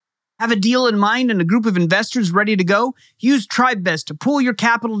Have a deal in mind and a group of investors ready to go? Use TribeVest to pool your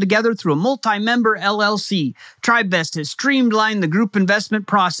capital together through a multi-member LLC. TribeVest has streamlined the group investment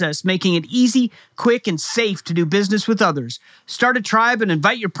process, making it easy, quick, and safe to do business with others. Start a tribe and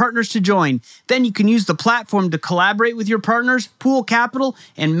invite your partners to join. Then you can use the platform to collaborate with your partners, pool capital,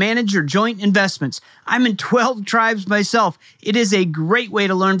 and manage your joint investments. I'm in 12 tribes myself. It is a great way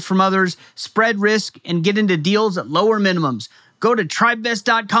to learn from others, spread risk, and get into deals at lower minimums. Go to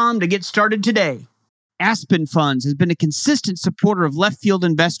tribevest.com to get started today. Aspen Funds has been a consistent supporter of left field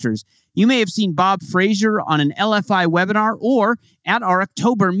investors. You may have seen Bob Frazier on an LFI webinar or at our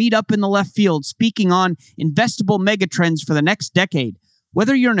October meetup in the left field speaking on investable megatrends for the next decade.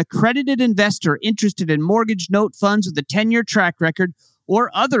 Whether you're an accredited investor interested in mortgage note funds with a 10-year track record or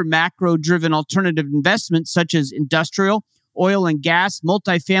other macro-driven alternative investments such as industrial, oil and gas,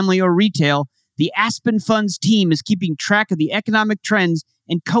 multifamily, or retail, the Aspen Funds team is keeping track of the economic trends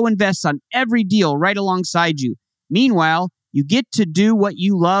and co-invests on every deal right alongside you. Meanwhile, you get to do what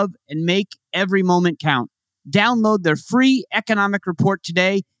you love and make every moment count. Download their free economic report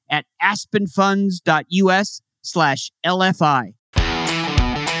today at aspenfunds.us/LFI.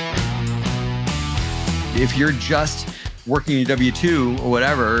 If you're just working your W-2 or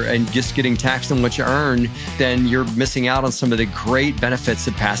whatever and just getting taxed on what you earn, then you're missing out on some of the great benefits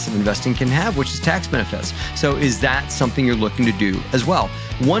that passive investing can have, which is tax benefits. So is that something you're looking to do as well?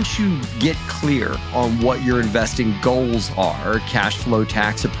 Once you get clear on what your investing goals are, cash flow,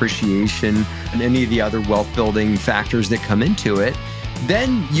 tax appreciation, and any of the other wealth building factors that come into it,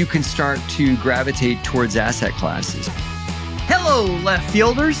 then you can start to gravitate towards asset classes. Hello, left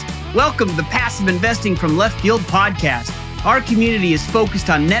fielders. Welcome to the Passive Investing from Left Field podcast. Our community is focused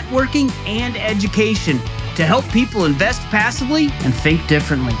on networking and education to help people invest passively and think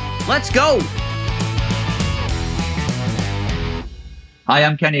differently. Let's go. Hi,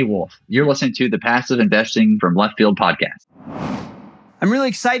 I'm Kenny Wolf. You're listening to the Passive Investing from Left Field podcast. I'm really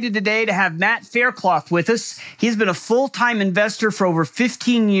excited today to have Matt Faircloth with us. He's been a full-time investor for over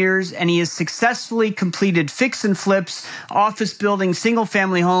 15 years, and he has successfully completed fix and flips, office building,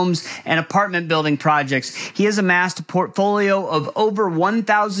 single-family homes, and apartment building projects. He has amassed a portfolio of over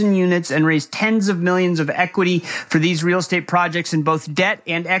 1,000 units and raised tens of millions of equity for these real estate projects in both debt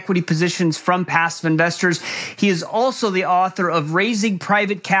and equity positions from passive investors. He is also the author of Raising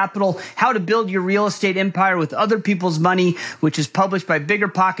Private Capital, How to Build Your Real Estate Empire with Other People's Money, which is published by Bigger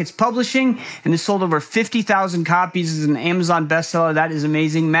Pockets Publishing and has sold over 50,000 copies as an Amazon bestseller. That is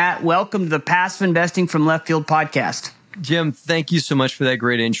amazing. Matt, welcome to the Passive Investing from Left Field podcast. Jim, thank you so much for that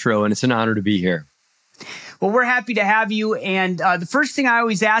great intro, and it's an honor to be here. Well, we're happy to have you. And the first thing I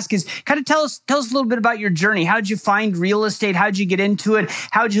always ask is kind of tell us a little bit about your journey. How did you find real estate? How did you get into it?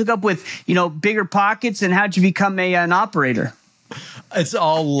 How did you hook up with, Bigger Pockets, and how did you become an operator? It's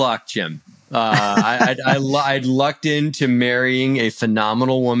all luck, Jim. I'd lucked into marrying a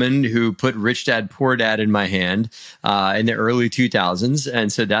phenomenal woman who put Rich Dad, Poor Dad in my hand in the early 2000s.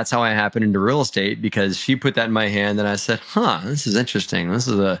 And so that's how I happened into real estate, because she put that in my hand and I said, this is interesting. This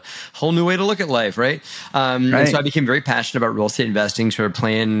is a whole new way to look at life, right? And so I became very passionate about real estate investing, started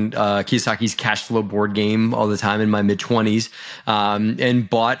playing Kiyosaki's cash flow board game all the time in my mid-20s, and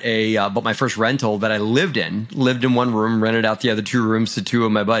bought my first rental that I lived in one room, rented out the other two rooms to two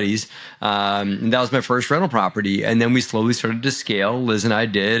of my buddies. And that was my first rental property. And then we slowly started to scale. Liz and I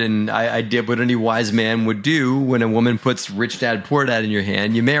did. And I did what any wise man would do when a woman puts Rich Dad, Poor Dad in your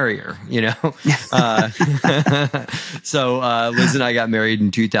hand. You marry her, So Liz and I got married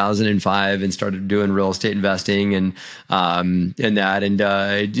in 2005 and started doing real estate investing and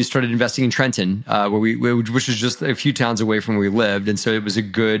just started investing in Trenton, which is just a few towns away from where we lived. And so it was a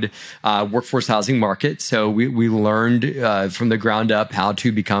good workforce housing market. So we learned from the ground up how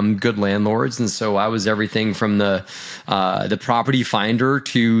to become good landlords. And so I was everything from the property finder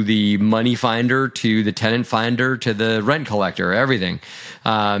to the money finder to the tenant finder to the rent collector, everything.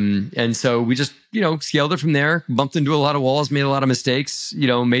 And so we just, scaled it from there, bumped into a lot of walls, made a lot of mistakes,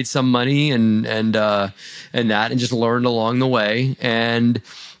 made some money and just learned along the way. And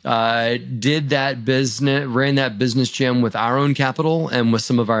ran that business, Jim, with our own capital and with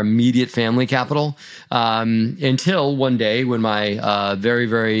some of our immediate family capital, until one day when my very,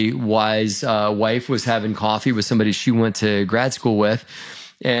 very wise wife was having coffee with somebody she went to grad school with,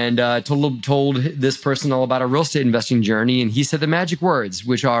 and told this person all about a real estate investing journey. And he said the magic words,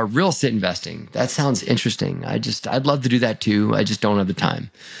 which are real estate investing. That sounds interesting. I'd love to do that too. I just don't have the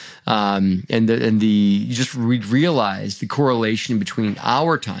time. You just realize the correlation between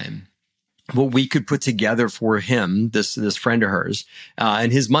our time what we could put together for him, this friend of hers,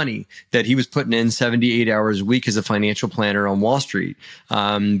 and his money that he was putting in 78 hours a week as a financial planner on Wall Street,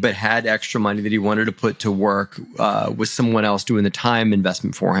 but had extra money that he wanted to put to work with someone else doing the time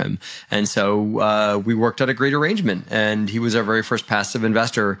investment for him. And so we worked out a great arrangement, and he was our very first passive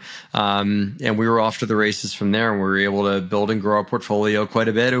investor. And we were off to the races from there, and we were able to build and grow our portfolio quite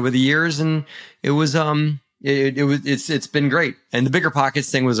a bit over the years. And it was it's been great. And the Bigger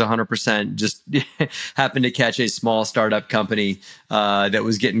Pockets thing was 100% just happened to catch a small startup company that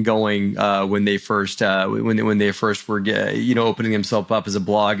was getting going when they first when they first were opening themselves up as a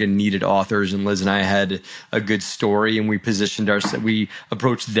blog and needed authors. And Liz and I had a good story, and we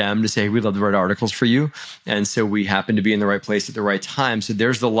approached them to say, hey, we'd love to write articles for you. And so we happened to be in the right place at the right time. So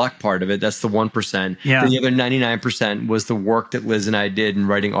there's the luck part of it. That's the 1%. Yeah. The other 99% was the work that Liz and I did in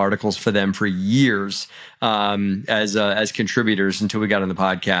writing articles for them for years. As contributors until we got on the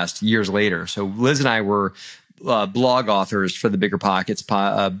podcast years later. So Liz and I were blog authors for the Bigger Pockets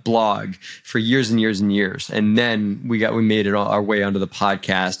blog for years and years and years. And then we made it our way onto the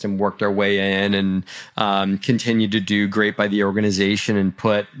podcast and worked our way in and continued to do great by the organization and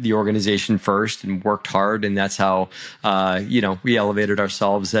put the organization first and worked hard. And that's how, we elevated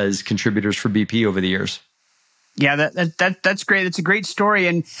ourselves as contributors for BP over the years. Yeah, that's great. That's a great story.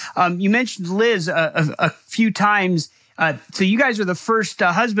 And you mentioned Liz a few times. So you guys are the first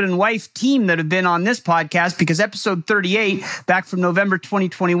husband and wife team that have been on this podcast, because episode 38, back from November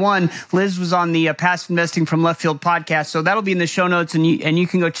 2021, Liz was on the Passive Investing from Left Field podcast. So that'll be in the show notes, and you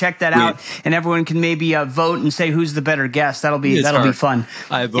can go check that out, and everyone can maybe vote and say who's the better guest. That'll be fun.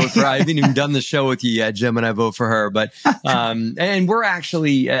 I vote for her. I haven't even done the show with you yet, Jim, and I vote for her. But and we're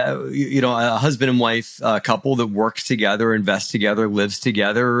actually a husband and wife couple that works together, invests together, lives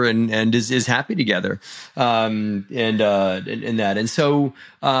together, and is happy together. In that. And so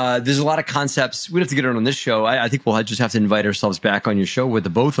there's a lot of concepts. We'd have to get it on this show. I think we'll just have to invite ourselves back on your show with the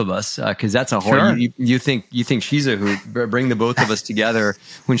both of us, because that's a hard. Sure. You think she's a hoot? Bring the both of us together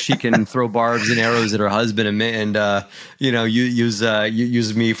when she can throw barbs and arrows at her husband and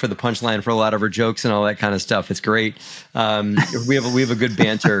use me for the punchline for a lot of her jokes and all that kind of stuff. It's great. We have a good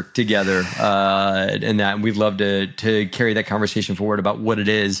banter together in that, and we'd love to carry that conversation forward about what it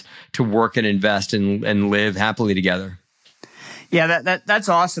is to work and invest and live happily together. Yeah, that's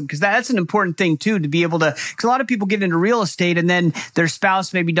awesome, because that's an important thing too, to be able to, because a lot of people get into real estate and then their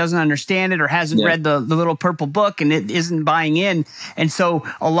spouse maybe doesn't understand it or hasn't read the little purple book and it isn't buying in. And so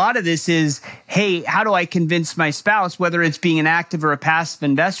a lot of this is, hey, how do I convince my spouse, whether it's being an active or a passive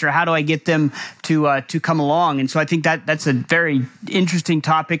investor, how do I get them to come along? And so I think that's a very interesting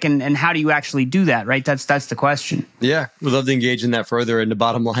topic, and how do you actually do that, right? That's the question. Yeah, we'd love to engage in that further. And the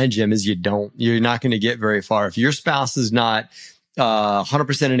bottom line, Jim, is you're not going to get very far. If your spouse is not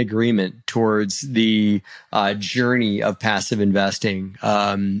 100% in agreement towards the journey of passive investing,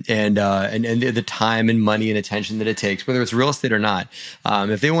 and the time and money and attention that it takes, whether it's real estate or not.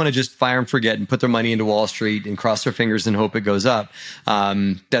 If they want to just fire and forget and put their money into Wall Street and cross their fingers and hope it goes up,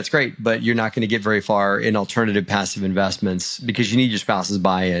 that's great. But you're not going to get very far in alternative passive investments, because you need your spouse's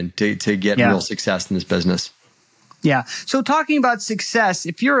buy-in to get real success in this business. Yeah. So talking about success,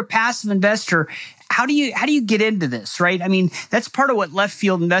 if you're a passive investor, how do you get into this, right? I mean, that's part of what Left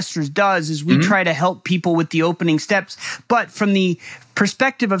Field Investors does, is we try to help people with the opening steps. But from the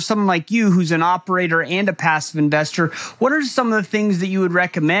perspective of someone like you, who's an operator and a passive investor, what are some of the things that you would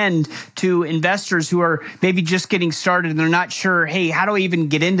recommend to investors who are maybe just getting started and they're not sure, hey, how do I even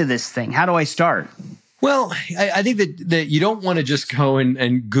get into this thing? How do I start? Well, I think that you don't want to just go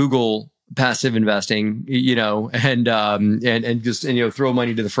and Google passive investing, and just throw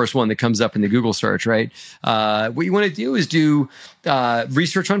money to the first one that comes up in the Google search, right? What you want to do is do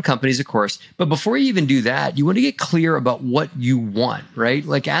research on companies, of course. But before you even do that, you want to get clear about what you want, right?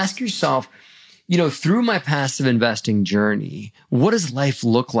 Like, ask yourself, through my passive investing journey, what does life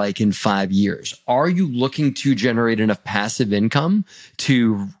look like in 5 years? Are you looking to generate enough passive income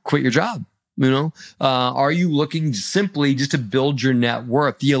to quit your job? Are you looking simply just to build your net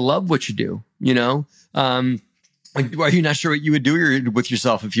worth? Do you love what you do? Are you not sure what you would do with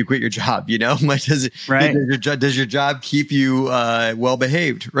yourself if you quit your job? Like, does your job keep you well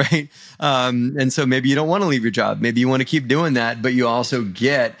behaved, right? And so maybe you don't want to leave your job. Maybe you want to keep doing that, but you also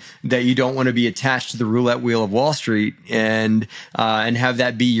get that you don't want to be attached to the roulette wheel of Wall Street and have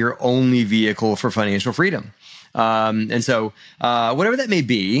that be your only vehicle for financial freedom. And so, whatever that may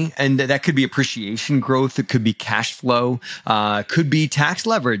be, and that could be appreciation growth, it could be cash flow, could be tax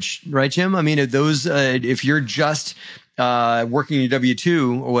leverage, right, Jim? I mean, if you're just working your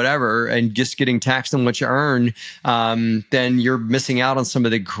W-2 or whatever and just getting taxed on what you earn, then you're missing out on some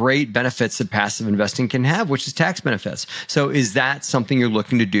of the great benefits that passive investing can have, which is tax benefits. So is that something you're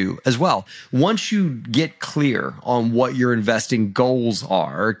looking to do as well? Once you get clear on what your investing goals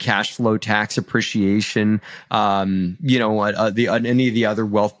are, cash flow, tax appreciation, any of the other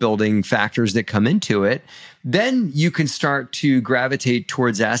wealth building factors that come into it, then you can start to gravitate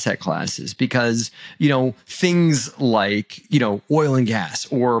towards asset classes because, things like, oil and gas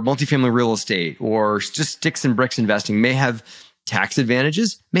or multifamily real estate or just sticks and bricks investing may have tax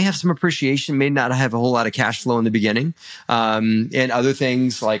advantages, may have some appreciation, may not have a whole lot of cash flow in the beginning. And other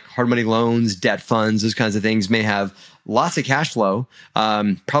things like hard money loans, debt funds, those kinds of things may have lots of cash flow,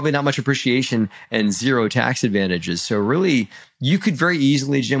 probably not much appreciation and zero tax advantages. So really, you could very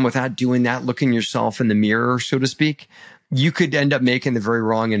easily, Jim, without doing that, looking yourself in the mirror, so to speak, you could end up making the very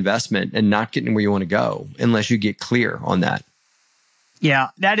wrong investment and not getting where you want to go unless you get clear on that. Yeah,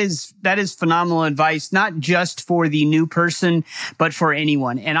 that is phenomenal advice, not just for the new person, but for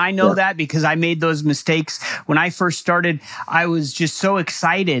anyone. And I know that because I made those mistakes when I first started. I was just so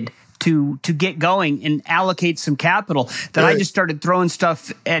excited to get going and allocate some capital that I just started throwing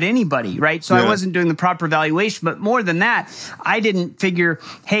stuff at anybody, right? So I wasn't doing the proper valuation, but more than that, I didn't figure,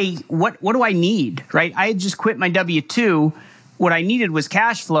 hey, what do I need, right? I had just quit my W-2. What I needed was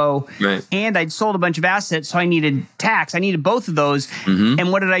cash flow, and I'd sold a bunch of assets, so I needed tax. I needed both of those.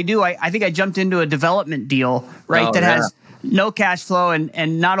 And what did I do? I think I jumped into a development deal, right, has no cash flow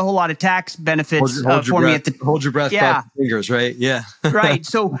and not a whole lot of tax benefits for me at the hold your breath, cross your fingers, right? Yeah. Right.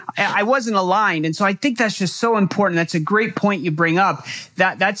 So I wasn't aligned. And so I think that's just so important. That's a great point you bring up.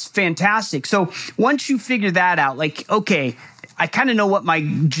 That's fantastic. So once you figure that out, like, okay, I kind of know what my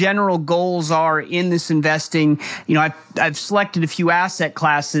general goals are in this investing. I've selected a few asset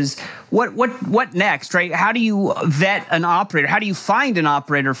classes. What next, right? How do you vet an operator? How do you find an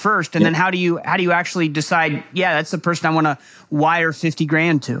operator first? And then how do you actually decide, that's the person I want to wire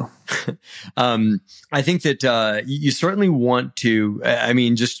 $50,000 to? I think that you certainly want to,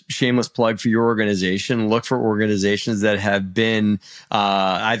 just shameless plug for your organization, look for organizations that have been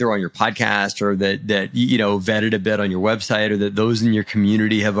either on your podcast or that vetted a bit on your website, or that those in your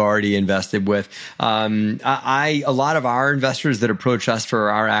community have already invested with. A lot of our investors that approach us for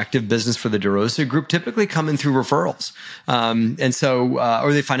our active business for the DeRosa Group typically come in through referrals. And so,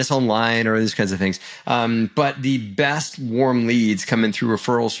 or they find us online or these kinds of things. But the best warm leads come in through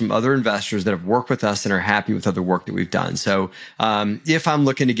referrals from other investors that have worked with us and are happy with other work that we've done. So if I'm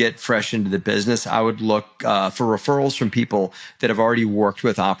looking to get fresh into the business, I would look for referrals from people that have already worked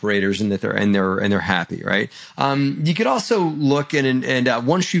with operators and that they're happy, right? You could also look and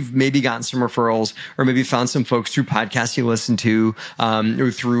once you've maybe gotten some referrals or maybe found some folks through podcasts you listen to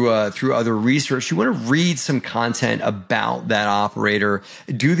or through other research, you want to read some content about that operator.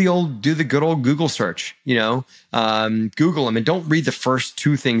 Do the good old Google search, Google them, and don't read the first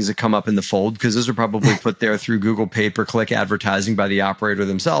two things that come up in the fold, because those are probably put there through Google pay-per-click advertising by the operator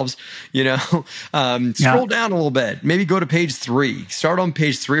themselves. Scroll down a little bit, maybe go to page 3, start on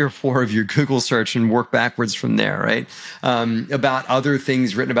page 3 or 4 of your Google search and work backwards from there, right? About other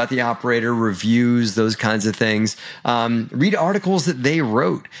things written about the operator, reviews, those kinds of things. Read articles that they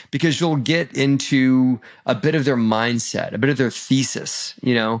wrote, because you'll get into a bit of their mindset, a bit of their thesis,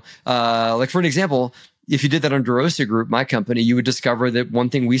 like for an example, if you did that on DeRosa Group, my company, you would discover that one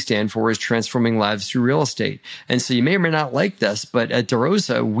thing we stand for is transforming lives through real estate. And so you may or may not like this, but at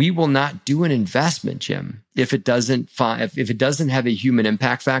DeRosa, we will not do an investment, Jim, if it doesn't have a human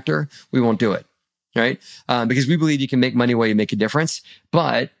impact factor. We won't do it, right? Because we believe you can make money while you make a difference,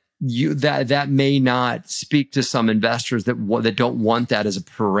 but that may not speak to some investors that don't want that as a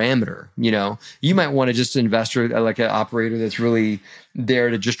parameter. You might want to just investor like an operator that's really there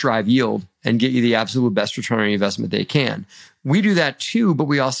to just drive yield and get you the absolute best return on your investment they can. We do that too, but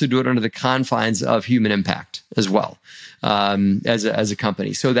we also do it under the confines of human impact as well, as a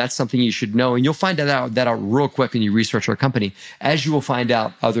company. So that's something you should know, and you'll find that out real quick when you research our company, as you will find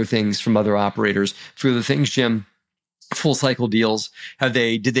out other things from other operators. For the things, Jim, full cycle deals, did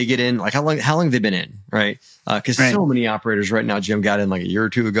they get in? Like how long have they been in? Right. Cause so many operators right now, Jim, got in like a year or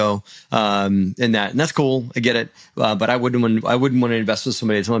two ago. And that's cool. I get it. But I wouldn't want to invest with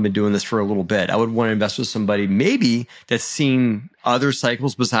somebody that's only been doing this for a little bit. I would want to invest with somebody maybe that's seen other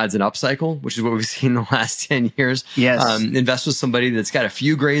cycles besides an upcycle, which is what we've seen in the last 10 years. Yes. Invest with somebody that's got a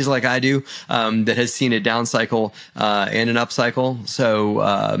few grays like I do, that has seen a down cycle, and an upcycle. So,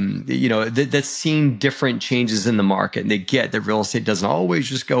 that's seen different changes in the market, and they get that real estate doesn't always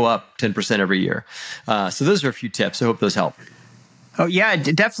just go up 10% every year. So those are a few tips. I hope those help. Oh, yeah,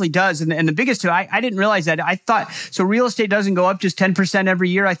 it definitely does. And the biggest two, I didn't realize that. I thought, so real estate doesn't go up just 10% every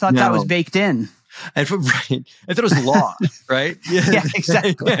year. I thought that was No. baked in. Right. I thought it was law, right? Yeah,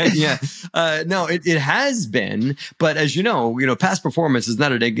 exactly. Yeah. No, it has been, but as you know, past performance is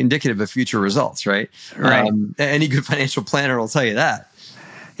not indicative of future results, right? Right. Any good financial planner will tell you that.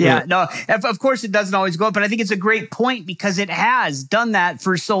 Yeah, no, of course it doesn't always go up, but I think it's a great point because it has done that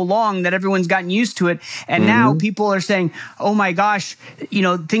for so long that everyone's gotten used to it. And now people are saying, oh my gosh,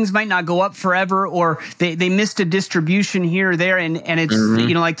 things might not go up forever, or they missed a distribution here or there. And it's,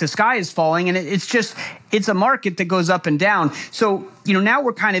 like the sky is falling, and it's a market that goes up and down. So, now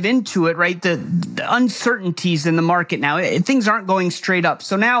we're kind of into it, right? The uncertainties in the market now, things aren't going straight up.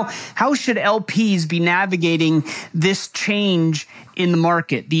 So now how should LPs be navigating this change in the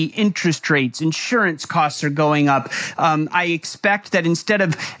market? The interest rates, insurance costs are going up. I expect that instead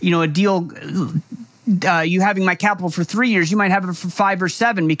of, a deal, you having my capital for 3 years, you might have it for 5 or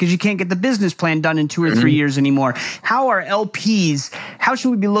 7 because you can't get the business plan done in 2 or 3 years anymore. How are LPs, how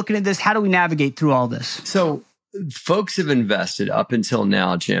should we be looking at this? How do we navigate through all this? So folks have invested up until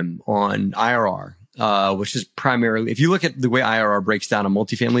now, Jim, on IRR. Which is primarily, if you look at the way IRR breaks down on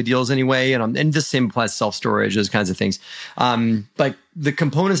multifamily deals anyway, and the same applies to self-storage, those kinds of things. Like the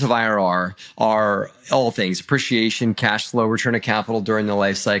components of IRR are all things: appreciation, cash flow, return of capital during the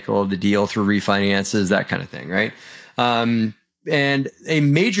life cycle of the deal through refinances, that kind of thing, right? And a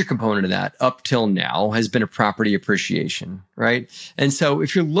major component of that up till now has been a property appreciation, right? And so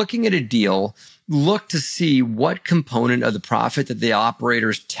if you're looking at a deal, look to see what component of the profit that the operator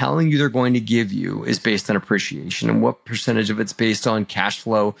is telling you they're going to give you is based on appreciation, and what percentage of it's based on cash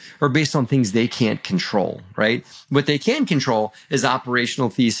flow or based on things they can't control, right? What they can control is operational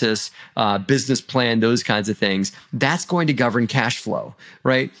thesis, business plan, those kinds of things. That's going to govern cash flow,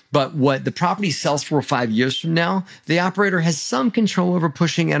 right? But what the property sells for 5 years from now, the operator has some control over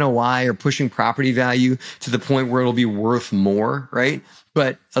pushing NOI or pushing property value to the point where it'll be worth more, right?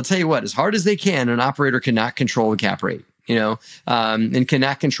 But I'll tell you what, as hard as they can, an operator cannot control the cap rate, and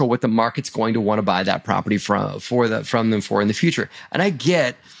cannot control what the market's going to want to buy that property from them for in the future. And I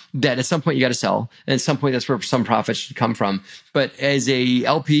get that at some point you got to sell, and at some point that's where some profit should come from. But as a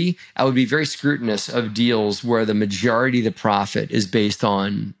LP, I would be very scrutinous of deals where the majority of the profit is based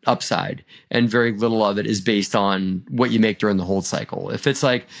on upside and very little of it is based on what you make during the hold cycle. If it's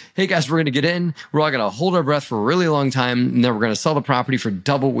like, hey guys, we're going to get in, we're all going to hold our breath for a really long time, and then we're going to sell the property for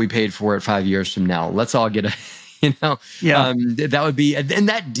double what we paid for it 5 years from now. Let's all get a that would be, and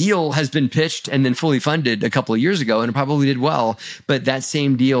that deal has been pitched and then fully funded a couple of years ago, and it probably did well. But that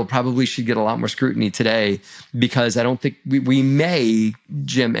same deal probably should get a lot more scrutiny today, because I don't think we may,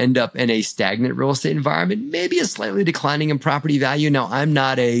 Jim, end up in a stagnant real estate environment, maybe a slightly declining in property value. Now, I'm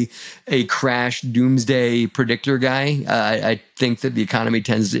not a crash doomsday predictor guy. I think that the economy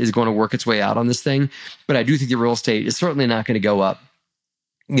is going to work its way out on this thing, but I do think the real estate is certainly not going to go up.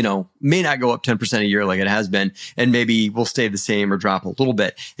 May not go up 10% a year like it has been, and maybe will stay the same or drop a little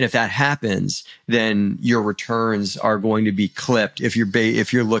bit. And if that happens, then your returns are going to be clipped if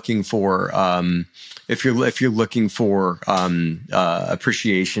you're looking for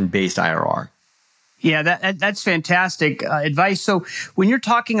appreciation based IRR. Yeah, that's fantastic advice. So when you're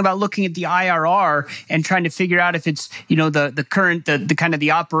talking about looking at the IRR and trying to figure out if it's, the current, the kind of the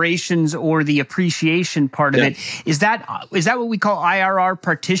operations or the appreciation part of it, is that what we call IRR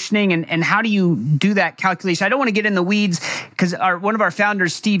partitioning? And how do you do that calculation? I don't want to get in the weeds because one of our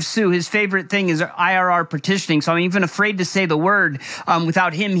founders, Steve Sue, his favorite thing is IRR partitioning. So I'm even afraid to say the word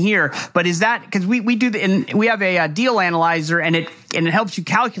without him here. But is that, because we do and we have a deal analyzer, and it helps you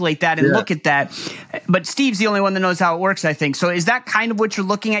calculate that and look at that. But Steve's the only one that knows how it works, I think. So is that kind of what you're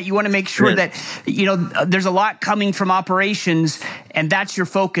looking at? You want to make sure that, there's a lot coming from operations, and that's your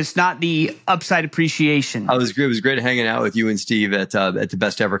focus, not the upside appreciation. It was great hanging out with you and Steve at the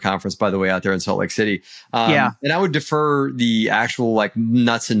Best Ever conference, by the way, out there in Salt Lake City. And I would defer the actual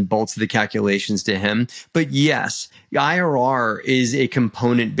nuts and bolts of the calculations to him. But yes, IRR is a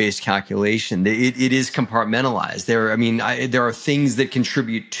component-based calculation. It is compartmentalized. There are things that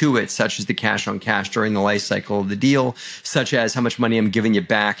contribute to it, such as the cash on cash during the life cycle of the deal, such as how much money I'm giving you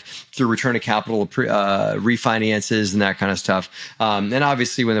back through return of capital, refinances, and that kind of stuff. And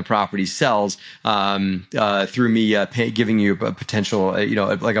obviously, when the property sells, through me giving you a potential,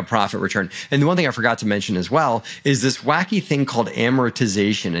 like a profit return. And the one thing I forgot to mention as well is this wacky thing called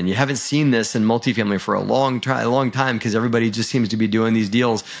amortization. And you haven't seen this in multifamily for a long time, because everybody just seems to be doing these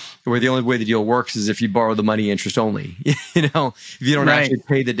deals where the only way the deal works is if you borrow the money interest only. If you don't actually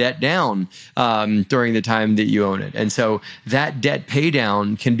pay the debt down during the time that you own it. And so that debt pay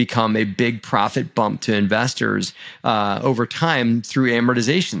down can become a big profit bump to investors over time through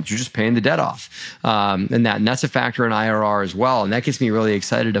amortization. You're just paying the debt off. And that's a factor in IRR as well. And that gets me really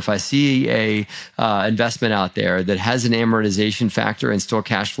excited if I see a investment out there that has an amortization factor and still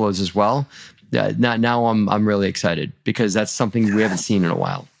cash flows as well. Now I'm really excited because that's something we haven't seen in a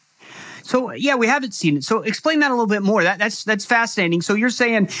while. So yeah, we haven't seen it. So explain that a little bit more. That's fascinating. So you're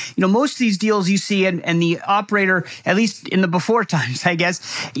saying, most of these deals you see and the operator, at least in the before times, I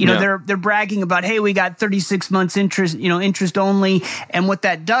guess, they're bragging about, hey, we got 36 months interest, interest only. And what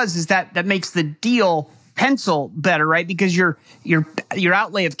that does is that makes the deal pencil better, right? Because your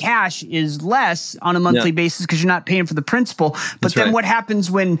outlay of cash is less on a monthly basis because you're not paying for the principal. But then what happens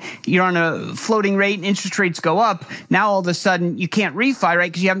when you're on a floating rate and interest rates go up? Now all of a sudden you can't refi,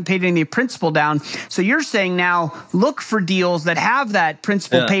 right? Because you haven't paid any principal down. So you're saying now look for deals that have that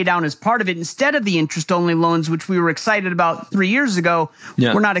principal pay down as part of it instead of the interest only loans, which we were excited about 3 years ago.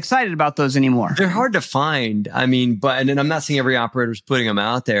 We're not excited about those anymore. They're hard to find. And I'm not saying every operator is putting them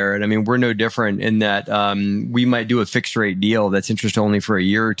out there. And we're no different in that we might do a fixed rate deal that's interest only for a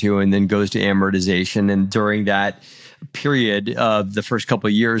year or two and then goes to amortization. And during that period of the first couple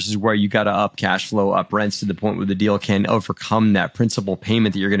of years is where you got to up cash flow, up rents to the point where the deal can overcome that principal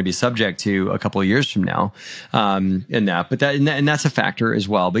payment that you're going to be subject to a couple of years from now. And that's a factor as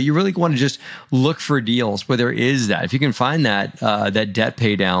well. But you really want to just look for deals where there is that. If you can find that debt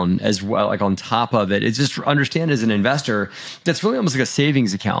pay down as well, like on top of it, it's just understand as an investor, that's really almost like a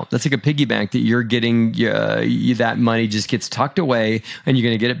savings account. That's like a piggy bank that you're getting, that money just gets tucked away and you're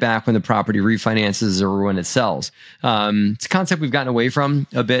going to get it back when the property refinances or when it sells. It's a concept we've gotten away from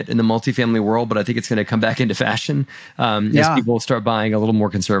a bit in the multifamily world, but I think it's going to come back into fashion as people start buying a little more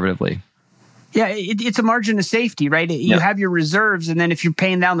conservatively. Yeah, it's a margin of safety, right? You have your reserves, and then if you're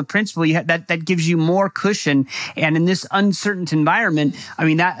paying down the principal, that gives you more cushion. And in this uncertain environment,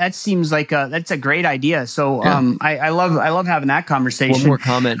 that seems like that's a great idea. So I love having that conversation. One more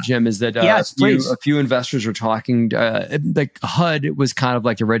comment, Jim, is that a few investors were talking like HUD was kind of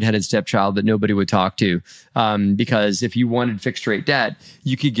like the redheaded stepchild that nobody would talk to because if you wanted fixed rate debt,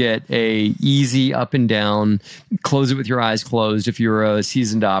 you could get a easy up and down, close it with your eyes closed if you're a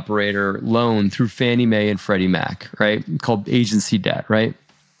seasoned operator loan through Fannie Mae and Freddie Mac, right? Called agency debt, right?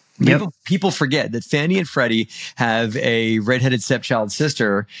 People forget that Fannie and Freddie have a redheaded stepchild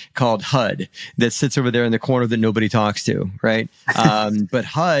sister called HUD that sits over there in the corner that nobody talks to, right? But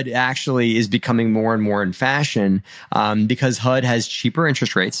HUD actually is becoming more and more in fashion because HUD has cheaper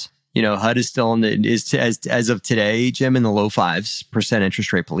interest rates. HUD is still as of today, Jim, in the low 5%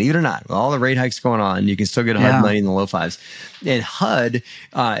 interest rate. Believe it or not, with all the rate hikes going on, you can still get HUD money in the low 5s. And HUD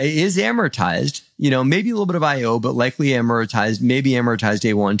is amortized, maybe a little bit of IO, but likely amortized, maybe amortized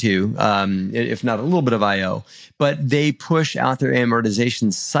day one too, if not a little bit of IO. But they push out their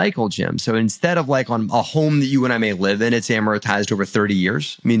amortization cycle, Jim. So instead of like on a home that you and I may live in, it's amortized over 30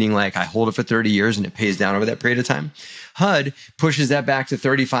 years, meaning like I hold it for 30 years and it pays down over that period of time. HUD pushes that back to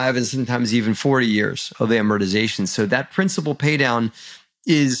 35 and sometimes even 40 years of amortization. So that principal pay down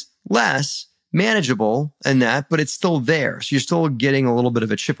is less manageable in that, but it's still there. So you're still getting a little bit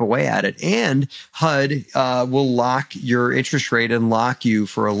of a chip away at it. And HUD will lock your interest rate and lock you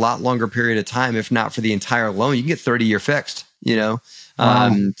for a lot longer period of time, if not for the entire loan. You can get 30-year fixed,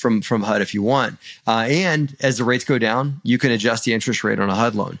 from HUD if you want. And as the rates go down, you can adjust the interest rate on a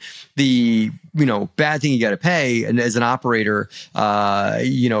HUD loan. The bad thing you got to pay, and as an operator,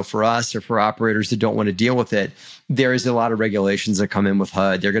 for us or for operators that don't want to deal with it, there is a lot of regulations that come in with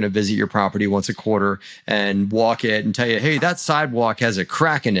HUD. They're going to visit your property once a quarter and walk it and tell you, hey, that sidewalk has a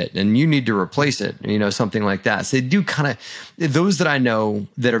crack in it and you need to replace it, something like that. So they do those that I know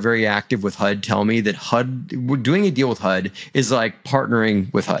that are very active with HUD tell me that HUD, doing a deal with HUD is like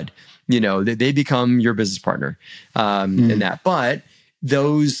partnering with HUD. They become your business partner in that. But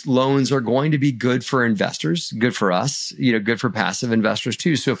those loans are going to be good for investors, good for us, good for passive investors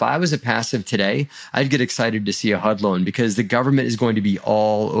too. So if I was a passive today, I'd get excited to see a HUD loan because the government is going to be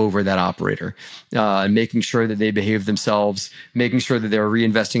all over that operator, making sure that they behave themselves, making sure that they're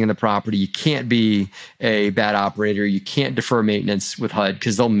reinvesting in the property. You can't be a bad operator. You can't defer maintenance with HUD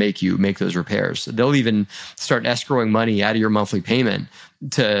because they'll make you make those repairs. They'll even start escrowing money out of your monthly payment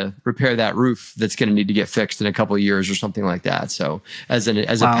to repair that roof that's going to need to get fixed in a couple of years or something like that. So as a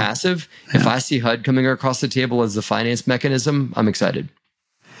passive, if I see HUD coming across the table as the finance mechanism, I'm excited.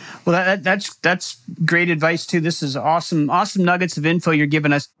 Well, that's great advice too. This is awesome nuggets of info you're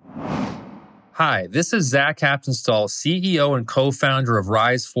giving us. Hi, this is Zach Haptonstall, CEO and co-founder of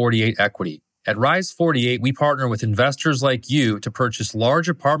Rise 48 Equity. At Rise 48, we partner with investors like you to purchase large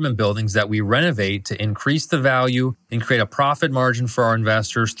apartment buildings that we renovate to increase the value and create a profit margin for our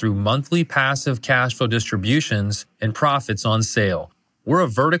investors through monthly passive cash flow distributions and profits on sale. We're a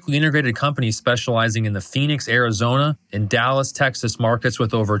vertically integrated company specializing in the Phoenix, Arizona, and Dallas, Texas markets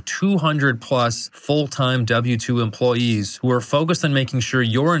with over 200 plus full-time W-2 employees who are focused on making sure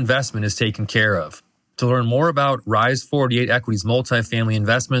your investment is taken care of. To learn more about Rise 48 Equity's multifamily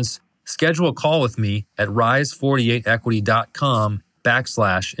investments, schedule a call with me at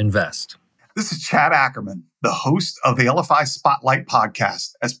rise48equity.com/invest. This is Chad Ackerman, the host of the LFI Spotlight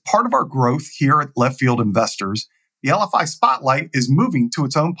podcast. As part of our growth here at Left Field Investors, the LFI Spotlight is moving to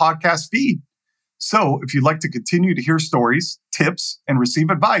its own podcast feed. So if you'd like to continue to hear stories, tips, and receive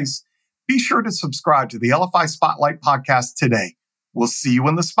advice, be sure to subscribe to the LFI Spotlight podcast today. We'll see you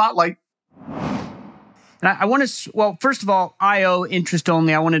in the spotlight. And I want to, well, first of all, IO, interest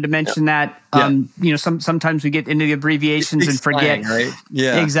only. I wanted to mention that. Sometimes we get into the abbreviations and forget. Slang, right?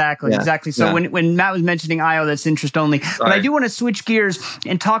 Yeah. Exactly. So when Matt was mentioning IO, that's interest only. But I do want to switch gears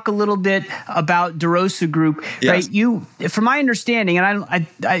and talk a little bit about DeRosa Group. Yes. Right? You, from my understanding, and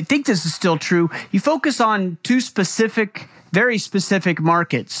I think this is still true, you focus on two very specific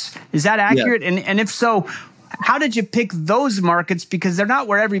markets. Is that accurate? Yeah. And if so, how did you pick those markets? Because they're not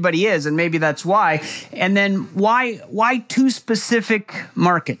where everybody is, and maybe that's why. And then why two specific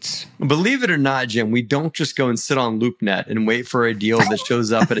markets? Believe it or not, Jim, we don't just go and sit on LoopNet and wait for a deal that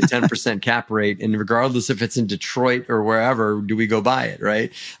shows up at a 10% cap rate. And regardless if it's in Detroit or wherever, do we go buy it,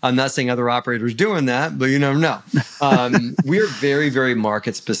 right? I'm not saying other operators doing that, but you never know. We're very, very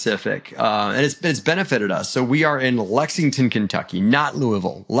market specific. And it's benefited us. So we are in Lexington, Kentucky, not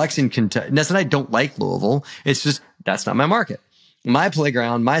Louisville. Lexington, Kentucky. That's not I don't like Louisville. It's just, that's not my market. My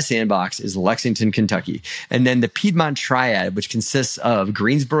playground, my sandbox is Lexington, Kentucky. And then the Piedmont Triad, which consists of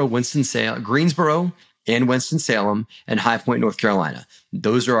Greensboro and Winston-Salem, and High Point, North Carolina.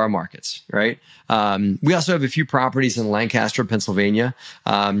 Those are our markets, right? We also have a few properties in Lancaster, Pennsylvania,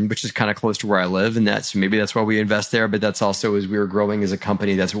 which is kind of close to where I live. And maybe that's why we invest there. But that's also, as we were growing as a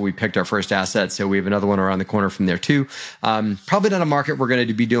company, that's where we picked our first asset. So we have another one around the corner from there too. Probably not a market we're going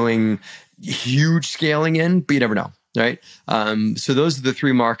to be doing huge scaling in, but you never know. Right. So those are the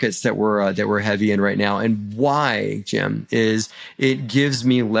three markets that we're heavy in right now. And why, Jim, is it gives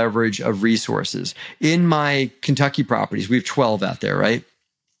me leverage of resources. In my Kentucky properties, we have 12 out there, right?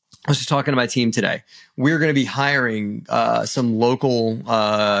 I was just talking to my team today. We're going to be hiring some local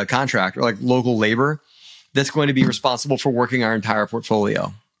contractor, like local labor, that's going to be responsible for working our entire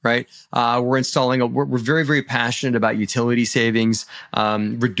portfolio. Right. We're very, very passionate about utility savings,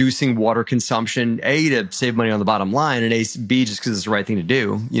 reducing water consumption, A, to save money on the bottom line, and B, just because it's the right thing to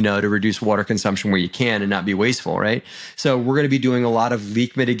do, to reduce water consumption where you can and not be wasteful. Right. So we're going to be doing a lot of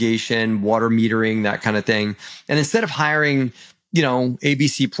leak mitigation, water metering, that kind of thing. And instead of hiring,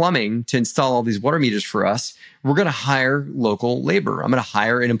 ABC Plumbing to install all these water meters for us, we're going to hire local labor. I'm going to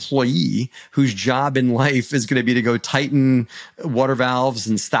hire an employee whose job in life is going to be to go tighten water valves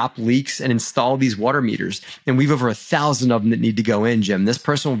and stop leaks and install these water meters. And we have over 1,000 of them that need to go in, Jim. This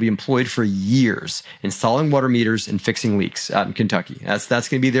person will be employed for years installing water meters and fixing leaks out in Kentucky. That's going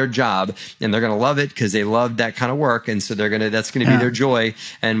to be their job, and they're going to love it because they love that kind of work. And so that's going to be their joy,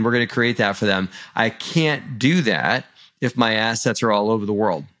 and we're going to create that for them. I can't do that if my assets are all over the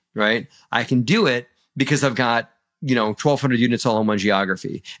world, right? I can do it because I've got, 1,200 units all in one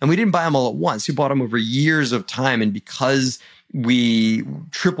geography. And we didn't buy them all at once. We bought them over years of time. And because we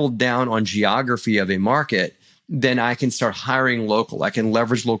tripled down on geography of a market, then I can start hiring local. I can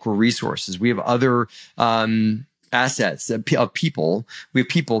leverage local resources. We have other assets of people. We have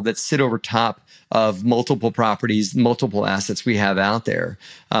people that sit over top of multiple properties, multiple assets we have out there,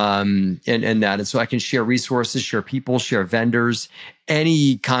 and so I can share resources, share people, share vendors.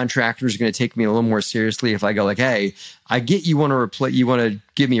 Any contractor is going to take me a little more seriously if I go like, hey, I get you want to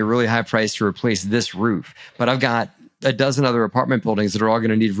give me a really high price to replace this roof, but I've got a dozen other apartment buildings that are all going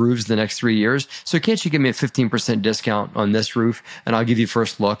to need roofs the next 3 years. So can't you give me a 15% discount on this roof? And I'll give you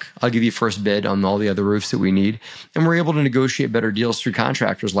first look. I'll give you first bid on all the other roofs that we need. And we're able to negotiate better deals through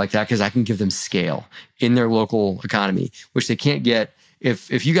contractors like that because I can give them scale in their local economy, which they can't get.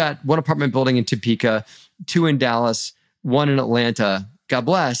 If you got one apartment building in Topeka, two in Dallas, one in Atlanta, God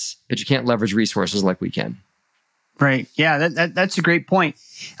bless, but you can't leverage resources like we can. Right. Yeah, that's a great point.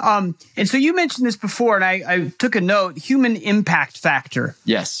 And so you mentioned this before, and I took a note, human impact factor.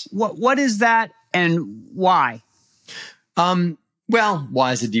 Yes. What is that and why? Well,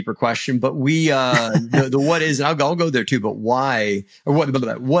 why is a deeper question, but we, the what is, and I'll go there too, but why, or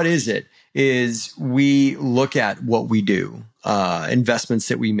what is it, is we look at what we do, investments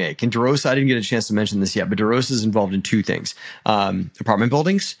that we make. And DeRosa, I didn't get a chance to mention this yet, but DeRosa is involved in two things, apartment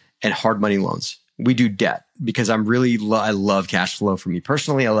buildings and hard money loans. We do debt because I love cash flow for me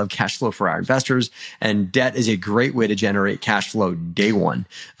personally. I love cash flow for our investors, and debt is a great way to generate cash flow day one.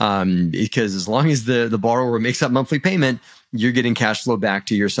 Because as long as the borrower makes that monthly payment, you're getting cash flow back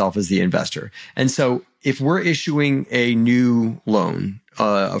to yourself as the investor. And so if we're issuing a new loan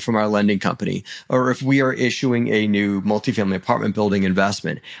from our lending company, or if we are issuing a new multifamily apartment building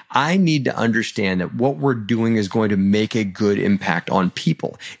investment, I need to understand that what we're doing is going to make a good impact on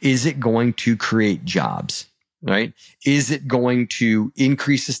people. Is it going to create jobs? Right? Is it going to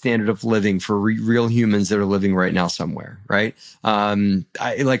increase the standard of living for real humans that are living right now somewhere? Right? I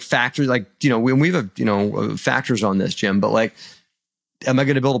like factors, like, when we have, factors on this, Jim, but like, am I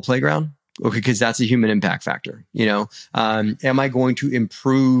going to build a playground? Okay, because that's a human impact factor. Am I going to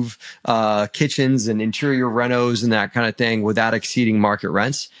improve kitchens and interior renos and that kind of thing without exceeding market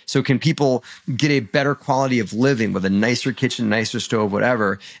rents? So can people get a better quality of living with a nicer kitchen, nicer stove,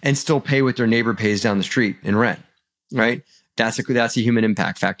 whatever, and still pay what their neighbor pays down the street in rent? Right? That's a human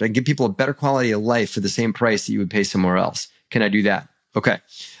impact factor. I can give people a better quality of life for the same price that you would pay somewhere else. Can I do that? Okay.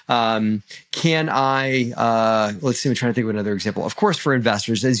 Can I, let's see, I'm trying to think of another example. Of course, for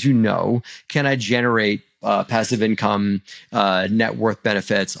investors, as you know, can I generate passive income, net worth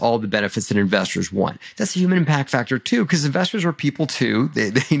benefits, all the benefits that investors want? That's a human impact factor too, because investors are people too.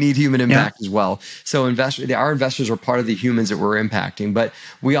 They need human impact as well. So our investors are part of the humans that we're impacting. But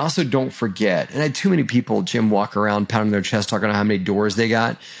we also don't forget, and I had too many people, Jim, walk around pounding their chest talking about how many doors they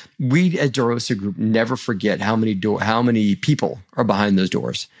got. We at DeRosa Group never forget how many people are behind those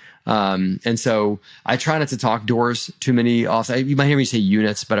doors. And so I try not to talk doors too many often. You might hear me say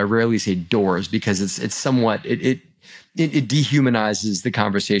units, but I rarely say doors because it's somewhat, it dehumanizes the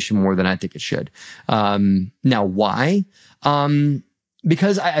conversation more than I think it should. Now, why?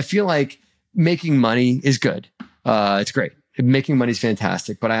 Because I feel like making money is good. It's great. Making money is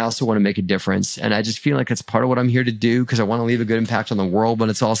fantastic, but I also want to make a difference. And I just feel like it's part of what I'm here to do because I want to leave a good impact on the world when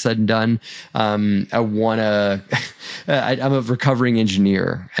it's all said and done. I'm a recovering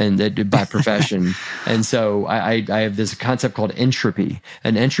engineer and by profession. And so I have this concept called entropy.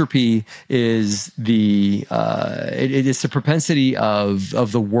 And entropy is it's the propensity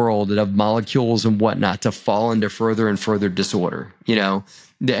of the world and of molecules and whatnot to fall into further and further disorder.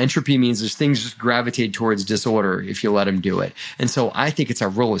 The entropy means there's things just gravitate towards disorder if you let them do it. And so I think it's our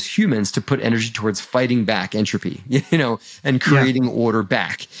role as humans to put energy towards fighting back entropy, and creating order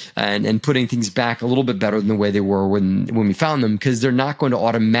back and putting things back a little bit better than the way they were when we found them, because they're not going to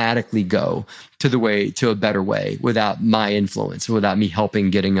automatically go to a better way without my influence, without me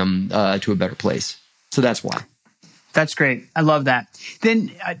helping getting them to a better place. So that's why. That's great. I love that. Then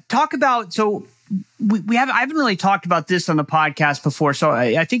talk about, so I haven't really talked about this on the podcast before, so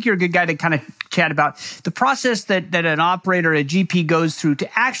I think you're a good guy to kind of chat about the process that an operator, a GP goes through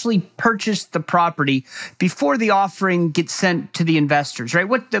to actually purchase the property before the offering gets sent to the investors, right?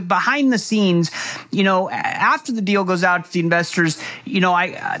 What the behind the scenes, after the deal goes out to the investors,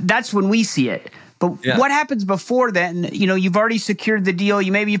 that's when we see it. But what happens before then? You've already secured the deal.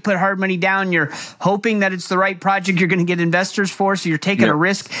 You put hard money down. You're hoping that it's the right project you're going to get investors for. So you're taking a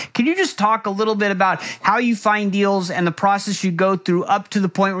risk. Can you just talk a little bit about how you find deals and the process you go through up to the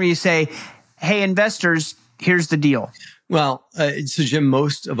point where you say, hey, investors, here's the deal? Well, so Jim,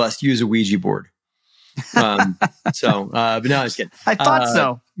 most of us use a Ouija board. But no, I was kidding. I thought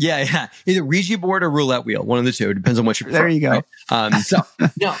so. Yeah. Either Ouija board or roulette wheel, one of the two. It depends on what you prefer. There you go. Right?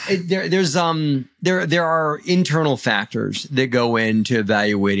 There are internal factors that go into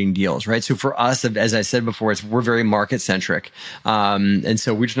evaluating deals, right? So for us, as I said before, we're very market centric, and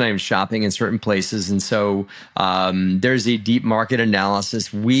so we're just not even shopping in certain places, and so there's a deep market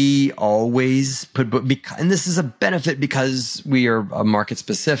analysis. We always and this is a benefit because we are market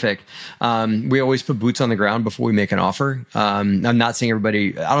specific. We always put boots on the ground before we make an offer. I'm not saying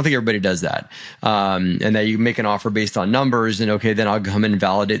I don't think everybody does that. And that you make an offer based on numbers and then I'll come in and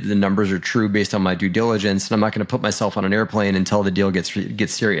validate that the numbers are true based on my due diligence. And I'm not going to put myself on an airplane until the deal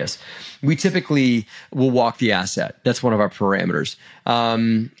gets serious. We typically will walk the asset. That's one of our parameters.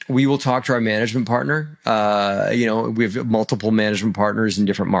 We will talk to our management partner. We have multiple management partners in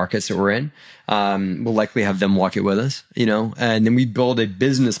different markets that we're in. We'll likely have them walk it with us, and then we build a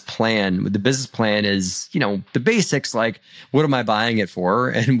business plan. The business plan is, the basics, like what am I buying it for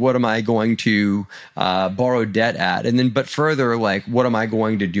and what am I going to borrow debt at? And then, but further, like what am I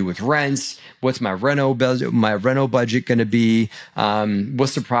going to do with rents? What's my reno budget going to be?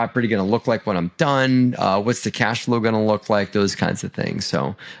 What's the property going to look like when I'm done? What's the cash flow going to look like? Those kinds of things.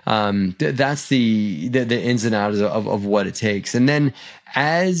 So that's the ins and outs of what it takes. And then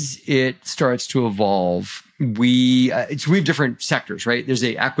as it starts to evolve, we have different sectors, right? There's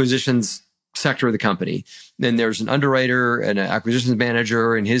a acquisitions sector of the company. Then there's an underwriter and an acquisitions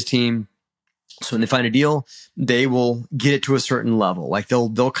manager and his team. So when they find a deal, they will get it to a certain level. Like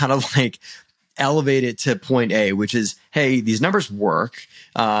they'll kind of like elevate it to point A, which is, hey, these numbers work.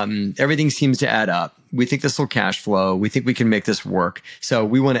 Everything seems to add up. We think this will cash flow. We think we can make this work. So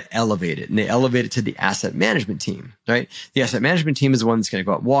we want to elevate it. And they elevate it to the asset management team, right? The asset management team is the one that's going to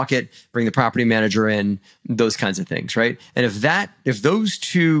go out, walk it, bring the property manager in, those kinds of things, right? And if those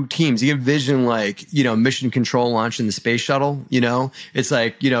two teams, you envision like, mission control launching the space shuttle, it's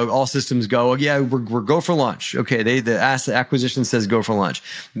like, all systems go, yeah, we're go for launch. Okay. The asset acquisition says go for launch.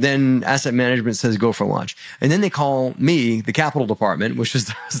 Then asset management says go for launch. And then they call me, the capital department, which is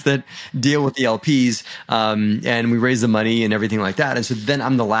those that deal with the LPs. And we raise the money and everything like that. And so then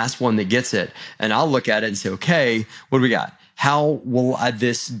I'm the last one that gets it. And I'll look at it and say, okay, what do we got? How will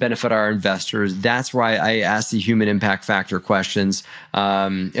this benefit our investors? That's why I ask the human impact factor questions.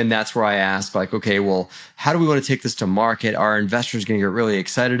 And that's where I ask like, okay, well, how do we want to take this to market? Are investors going to get really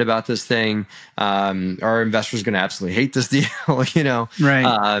excited about this thing? Are investors going to absolutely hate this deal? Right.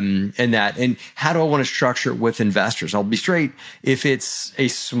 And how do I want to structure it with investors? I'll be straight. If it's a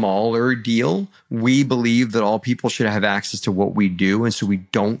smaller deal, we believe that all people should have access to what we do. And so we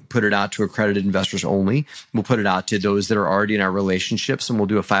don't put it out to accredited investors only. We'll put it out to those that are already in our relationships, and we'll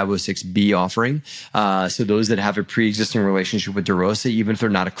do a 506B offering. So those that have a pre-existing relationship with DeRosa, even if they're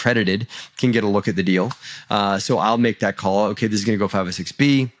not accredited, can get a look at the deal. So I'll make that call. Okay, this is going to go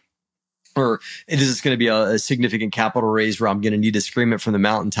 506B. Or is this going to be a significant capital raise where I'm going to need to scream it from the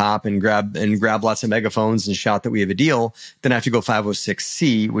mountaintop and grab lots of megaphones and shout that we have a deal? Then I have to go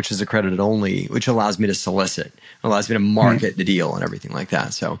 506C, which is accredited only, which allows me to solicit, allows me to market the deal and everything like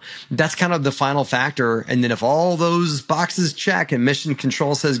that. So that's kind of the final factor. And then if all those boxes check and mission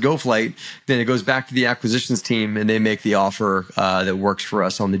control says go flight, then it goes back to the acquisitions team and they make the offer that works for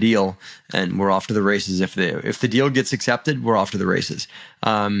us on the deal. And we're off to the races. If the deal gets accepted, we're off to the races.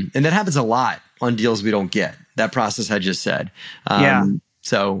 And that happens a lot on deals we don't get. That process I just said.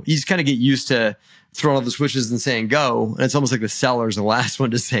 So you just kind of get used to throwing all the switches and saying go. And it's almost like the seller's the last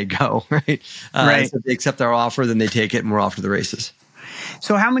one to say go, right? Right. So if they accept our offer, then they take it and we're off to the races.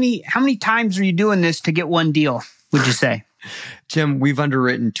 So how many times are you doing this to get one deal, would you say? Jim, we've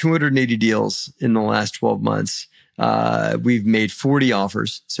underwritten 280 deals in the last 12 months. We've made 40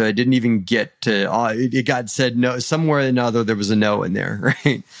 offers. So I didn't even get to, it got said no, somewhere or another, there was a no in there,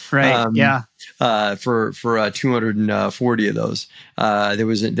 right? Right. For 240 of those, there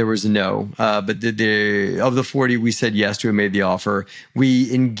was a no. But of the 40 we said yes to and made the offer.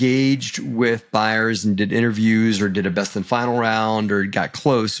 We engaged with buyers and did interviews or did a best and final round or got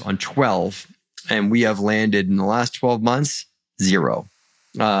close on 12. And we have landed in the last 12 months, 0.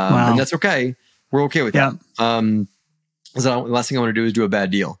 Wow. And that's okay. We're okay with that. So the last thing I want to do is do a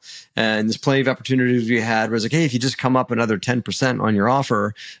bad deal. And there's plenty of opportunities we had where it's like, hey, if you just come up another 10% on your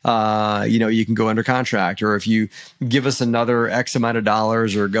offer, you can go under contract. Or if you give us another X amount of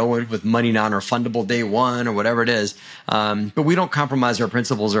dollars or go in with money non-refundable day one or whatever it is. But we don't compromise our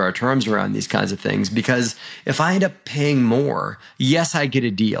principles or our terms around these kinds of things, because if I end up paying more, yes, I get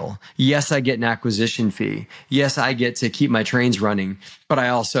a deal. Yes, I get an acquisition fee. Yes, I get to keep my trains running. But I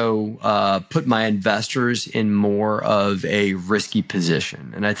also put my investors in more of a risky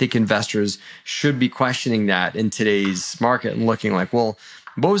position. And I think investors should be questioning that in today's market and looking like, well,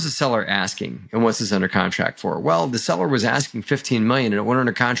 what was the seller asking and what's this under contract for? Well, the seller was asking $15 million and it went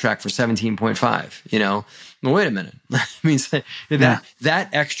under contract for 17.5, Well, wait a minute. I mean, that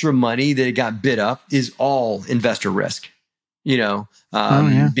extra money that it got bid up is all investor risk.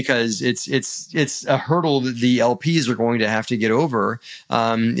 Because it's a hurdle that the LPs are going to have to get over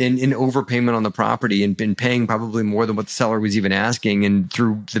in overpayment on the property and been paying probably more than what the seller was even asking. And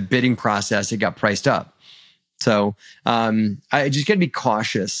through the bidding process, it got priced up. So I just got to be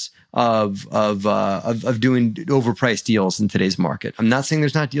cautious of doing overpriced deals in today's market. I'm not saying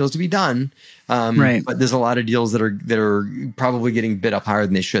there's not deals to be done, right. But there's a lot of deals that are probably getting bid up higher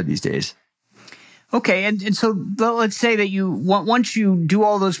than they should these days. Okay, and so let's say that once you do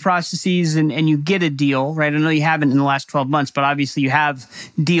all those processes and you get a deal, right? I know you haven't in the last 12 months, but obviously you have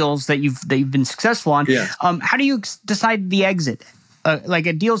deals that you've been successful on. Yeah. How do you decide the exit? Like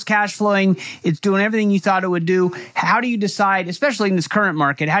a deal's cash flowing, it's doing everything you thought it would do. How do you decide, especially in this current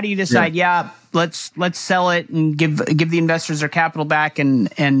market? How do you decide? Let's sell it and give the investors their capital back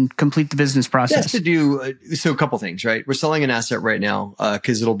and complete the business process. So a couple things, right? We're selling an asset right now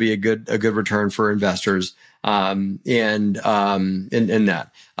because it'll be a good return for investors. And that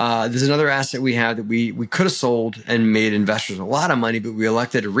there's another asset we have that we could have sold and made investors a lot of money, but we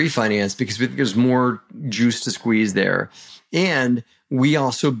elected to refinance because we think there's more juice to squeeze there. And we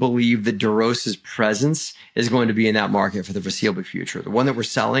also believe that DeRosa's presence is going to be in that market for the foreseeable future. The one that we're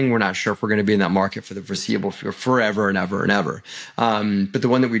selling, we're not sure if we're going to be in that market for the foreseeable forever and ever and ever. But the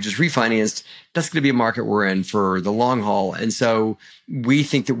one that we just refinanced, that's going to be a market we're in for the long haul. And so we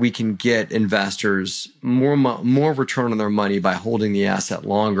think that we can get investors more return on their money by holding the asset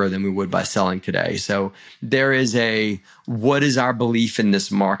longer than we would by selling today. So there is what is our belief in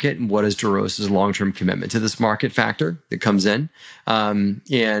this market and what is DeRosa's long-term commitment to this market factor that comes in?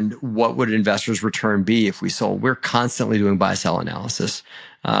 And what would investors' return be if we sold? We're constantly doing buy-sell analysis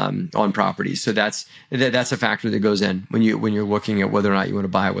on properties. So that's a factor that goes in when you're looking at whether or not you want to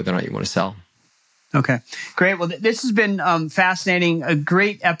buy, whether or not you want to sell. Okay, great. Well, this has been fascinating, a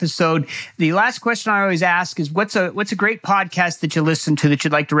great episode. The last question I always ask is, what's a great podcast that you listen to that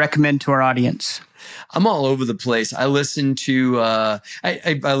you'd like to recommend to our audience? I'm all over the place. I listen to I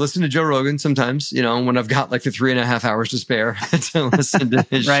listen to Joe Rogan sometimes, when I've got like the 3.5 hours to spare to listen to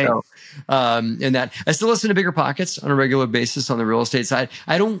his show. And that I still listen to Bigger Pockets on a regular basis on the real estate side.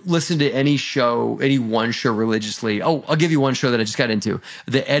 I don't listen to any one show religiously. Oh, I'll give you one show that I just got into,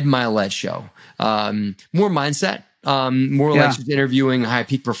 the Ed Milet show. More mindset, more like just interviewing high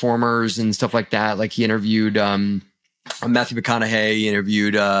peak performers and stuff like that. Like he interviewed Matthew McConaughey, he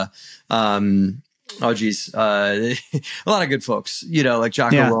interviewed a lot of good folks, like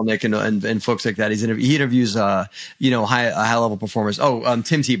Jocko Willink and folks like that. He interviews, high level performers.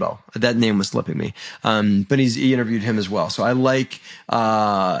 Tim Tebow, that name was slipping me. But he interviewed him as well. So I like,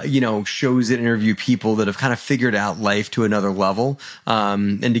 shows that interview people that have kind of figured out life to another level,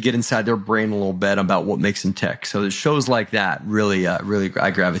 and to get inside their brain a little bit about what makes them tick. So the shows like that really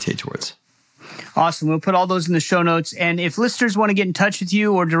I gravitate towards. Awesome. We'll put all those in the show notes. And if listeners want to get in touch with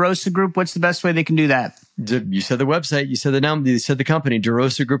you or DeRosa Group, what's the best way they can do that? You said the website, you said the number, you said the company,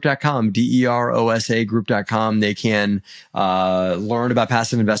 DeRosaGroup.com, DEROSA Group.com. They can learn about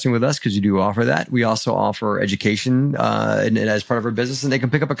passive investing with us because you do offer that. We also offer education and as part of our business, and they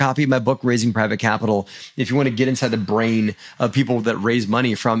can pick up a copy of my book, Raising Private Capital. If you want to get inside the brain of people that raise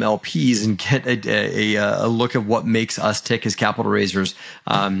money from LPs and get a look at what makes us tick as capital raisers,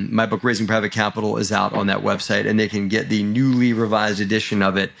 my book, Raising Private Capital, is out on that website, and they can get the newly revised edition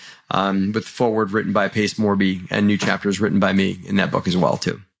of it with forward written by Pace Morby and new chapters written by me in that book as well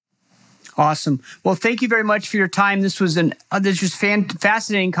too. Awesome. Well, thank you very much for your time. This was just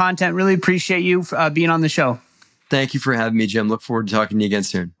fascinating content. Really appreciate you being on the show. Thank you for having me, Jim. Look forward to talking to you again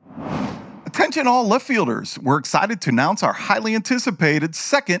soon. Attention all left fielders. We're excited to announce our highly anticipated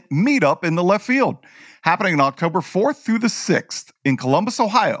second meetup in the left field, happening on October 4th through the 6th in Columbus,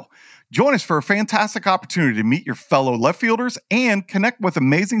 Ohio. Join us for a fantastic opportunity to meet your fellow left fielders and connect with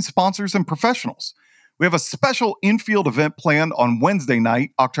amazing sponsors and professionals. We have a special infield event planned on Wednesday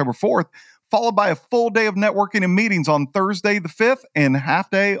night, October 4th, followed by a full day of networking and meetings on Thursday the 5th and half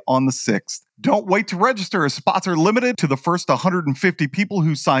day on the 6th. Don't wait to register as spots are limited to the first 150 people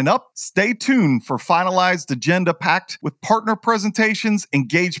who sign up. Stay tuned for finalized agenda packed with partner presentations,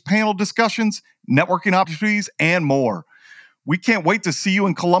 engaged panel discussions, networking opportunities, and more. We can't wait to see you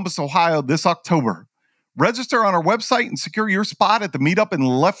in Columbus, Ohio this October. Register on our website and secure your spot at the Meetup in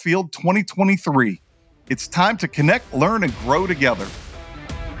Left Field 2023. It's time to connect, learn, and grow together.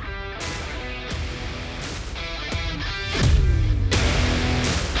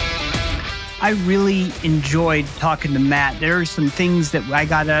 I really enjoyed talking to Matt. There are some things that I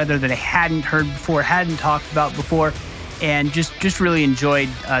got out of there that I hadn't heard before, hadn't talked about before, and just really enjoyed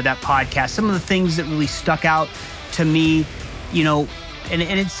that podcast. Some of the things that really stuck out to me, and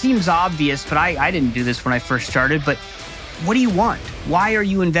it seems obvious, but I didn't do this when I first started, but what do you want? Why are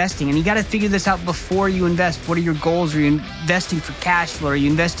you investing? And you got to figure this out before you invest. What are your goals? Are you investing for cash flow? Are you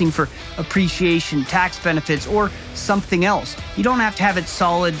investing for appreciation, tax benefits, or something else? You don't have to have it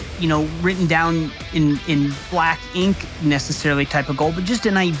solid, written down in black ink necessarily type of goal, but just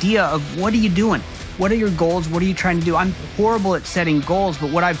an idea of what are you doing? What are your goals? What are you trying to do? I'm horrible at setting goals,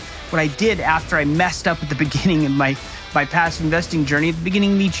 but what I did after I messed up at the beginning of my my passive investing journey, at the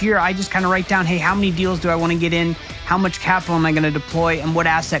beginning of each year, I just kind of write down, hey, how many deals do I want to get in? How much capital am I going to deploy? And what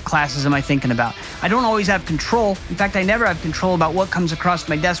asset classes am I thinking about? I don't always have control. In fact, I never have control about what comes across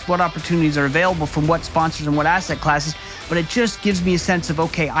my desk, what opportunities are available from what sponsors and what asset classes, but it just gives me a sense of,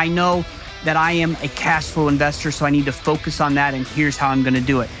 okay, I know that I am a cash flow investor, so I need to focus on that, and here's how I'm going to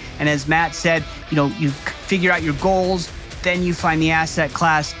do it. And as Matt said, you figure out your goals, then you find the asset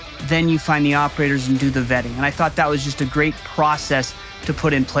class, then you find the operators and do the vetting. And I thought that was just a great process to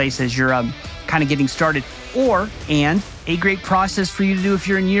put in place as you're kind of getting started. And a great process for you to do if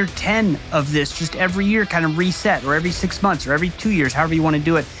you're in year 10 of this, just every year kind of reset, or every 6 months, or every 2 years, however you want to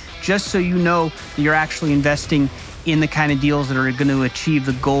do it, just so you know that you're actually investing in the kind of deals that are going to achieve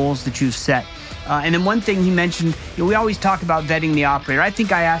the goals that you've set. And then one thing he mentioned, we always talk about vetting the operator. I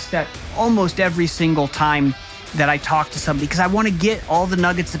think I ask that almost every single time that I talk to somebody, because I want to get all the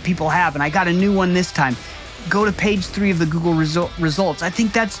nuggets that people have. And I got a new one this time. Go to page 3 of the Google results. I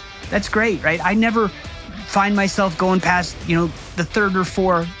think that's great, right? I never find myself going past, the third or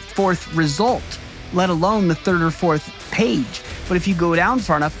fourth result, let alone the third or fourth page. But if you go down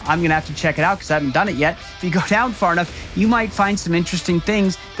far enough, I'm going to have to check it out because I haven't done it yet. If you go down far enough, you might find some interesting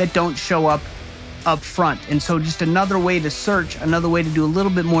things that don't show up front. And so just another way to search, another way to do a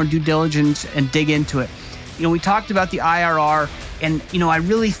little bit more due diligence and dig into it. We talked about the IRR, and, I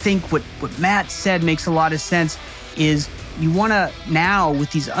really think what Matt said makes a lot of sense is you want to now,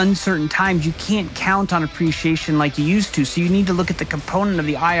 with these uncertain times, you can't count on appreciation like you used to. So you need to look at the component of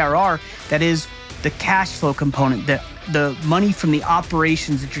the IRR that is the cash flow component, the money from the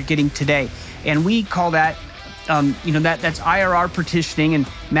operations that you're getting today. And we call that, that's IRR partitioning. And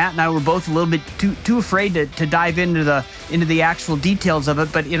Matt and I were both a little bit too afraid to dive into the actual details of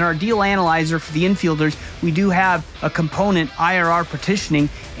it. But in our deal analyzer for the infielders, we do have a component, IRR partitioning.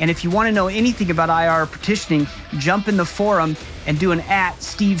 And if you want to know anything about IRR partitioning, jump in the forum and do an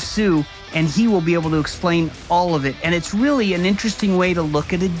 @Steve Sue, and he will be able to explain all of it. And it's really an interesting way to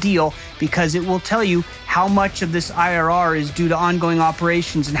look at a deal, because it will tell you how much of this IRR is due to ongoing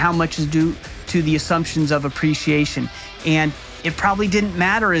operations and how much is due to the assumptions of appreciation. And it probably didn't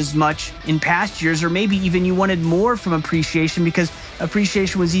matter as much in past years, or maybe even you wanted more from appreciation because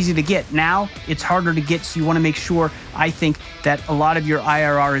appreciation was easy to get. Now it's harder to get, so you want to make sure, I think, that a lot of your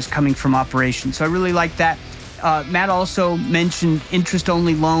IRR is coming from operations. So I really like that. Matt also mentioned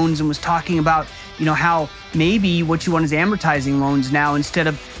interest-only loans and was talking about, how maybe what you want is amortizing loans now instead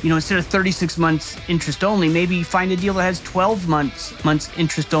of 36 months interest only. Maybe you find a deal that has 12 months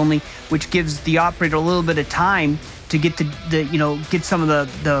interest only, which gives the operator a little bit of time to get get some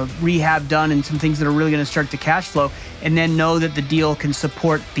of the rehab done and some things that are really going to start the cash flow, and then know that the deal can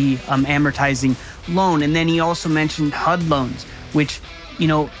support the amortizing loan. And then he also mentioned HUD loans, which,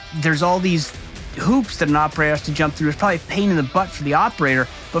 there's all these hoops that an operator has to jump through. It's probably a pain in the butt for the operator,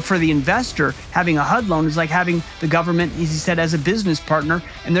 but for the investor, having a HUD loan is like having the government, as he said, as a business partner,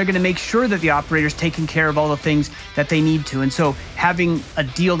 and they're going to make sure that the operator's taking care of all the things that they need to. And so having a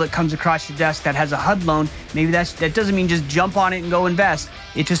deal that comes across your desk that has a HUD loan, maybe that doesn't mean just jump on it and go invest.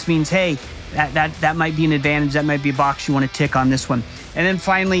 It just means, hey, that might be an advantage. That might be a box you want to tick on this one. And then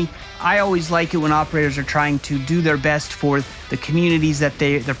finally, I always like it when operators are trying to do their best for the communities that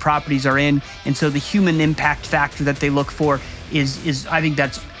their properties are in. And so the human impact factor that they look for is I think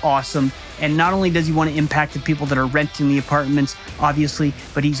that's awesome. And not only does he want to impact the people that are renting the apartments, obviously,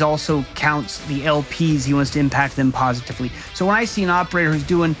 but he's also counts the LPs. He wants to impact them positively. So when I see an operator who's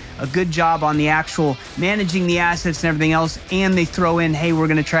doing a good job on the actual managing the assets and everything else, and they throw in, hey, we're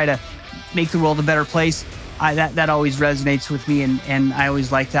going to try to make the world a better place, that always resonates with me, and I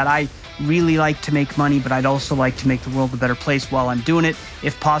always like that. I really like to make money, but I'd also like to make the world a better place while I'm doing it.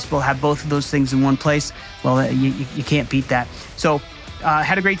 If possible, have both of those things in one place. Well, you can't beat that. So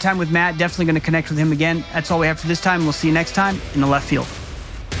had a great time with Matt. Definitely going to connect with him again. That's all we have for this time. We'll see you next time in the left field.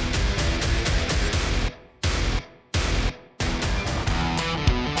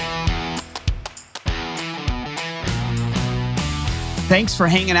 Thanks for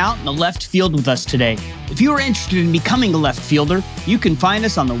hanging out in the left field with us today. If you are interested in becoming a left fielder, you can find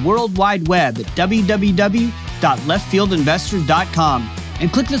us on the World Wide Web at www.leftfieldinvestors.com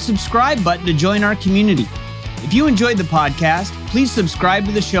and click the subscribe button to join our community. If you enjoyed the podcast, please subscribe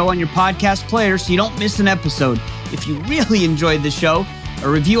to the show on your podcast player so you don't miss an episode. If you really enjoyed the show, a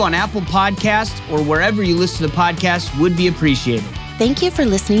review on Apple Podcasts or wherever you listen to podcasts would be appreciated. Thank you for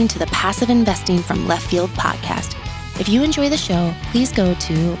listening to the Passive Investing from Left Field podcast. If you enjoy the show, please go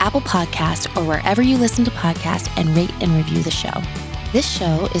to Apple Podcasts or wherever you listen to podcasts and rate and review the show. This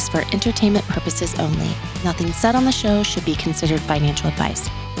show is for entertainment purposes only. Nothing said on the show should be considered financial advice.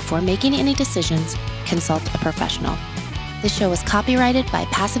 Before making any decisions, consult a professional. This show is copyrighted by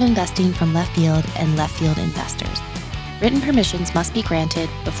Passive Investing from Left Field and Left Field Investors. Written permissions must be granted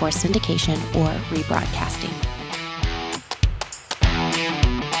before syndication or rebroadcasting.